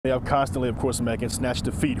They have constantly, of course, Meagan, snatched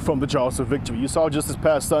defeat from the jaws of victory. You saw just this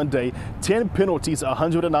past Sunday, 10 penalties,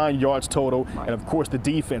 109 yards total, and of course the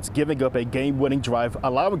defense giving up a game-winning drive,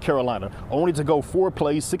 allowing Carolina only to go 4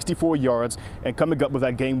 plays, 64 yards, and coming up with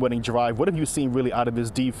that game-winning drive. What have you seen really out of this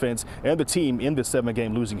defense and the team in this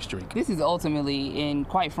 7-game losing streak? This is ultimately, and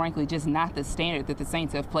quite frankly, just not the standard that the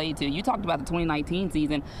Saints have played to. You talked about the 2019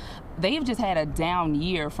 season. They've just had a down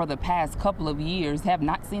year for the past couple of years, have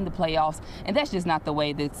not seen the playoffs, and that's just not the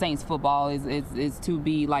way that Saints football is to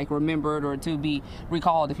be remembered or to be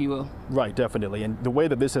recalled, if you will. Right, definitely. And the way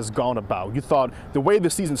that this has gone about, you thought the way the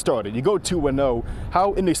season started, you go 2-0,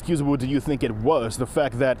 how inexcusable do you think it was, the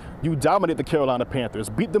fact that you dominate the Carolina Panthers,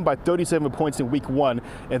 beat them by 37 points in week 1,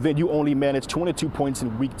 and then you only managed 22 points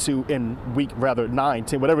in week 2, in week 9,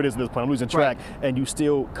 10, whatever it is at this point, I'm losing track, right, and you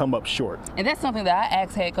still come up short. And that's something that I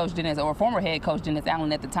asked head coach former head coach Dennis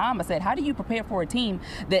Allen at the time. I said, how do you prepare for a team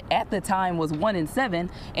that at the time was 1-7?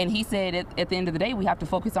 And he said, at the end of the day, we have to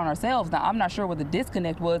focus on ourselves. Now, I'm not sure what the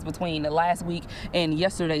disconnect was between last week and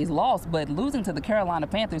yesterday's loss, but losing to the Carolina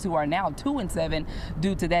Panthers, who are now 2-7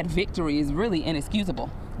 due to that victory, is really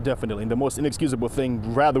inexcusable. Definitely. And the most inexcusable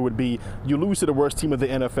thing rather would be you lose to the worst team of the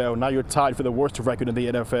NFL. Now you're tied for the worst record in the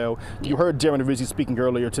NFL. Yeah. You heard Darren Rizzi speaking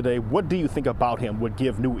earlier today. What do you think about him would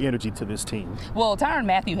give new energy to this team? Well, Tyrann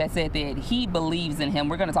Mathieu has said that he believes in him.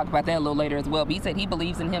 We're going to talk about that a little later as well. But he said he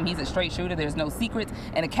believes in him. He's a straight shooter. There's no secrets.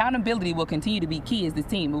 And accountability will continue to be key as this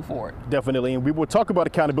team move forward. Definitely. And we will talk about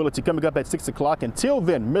accountability coming up at 6 o'clock. Until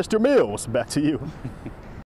then, Mr. Mills, back to you.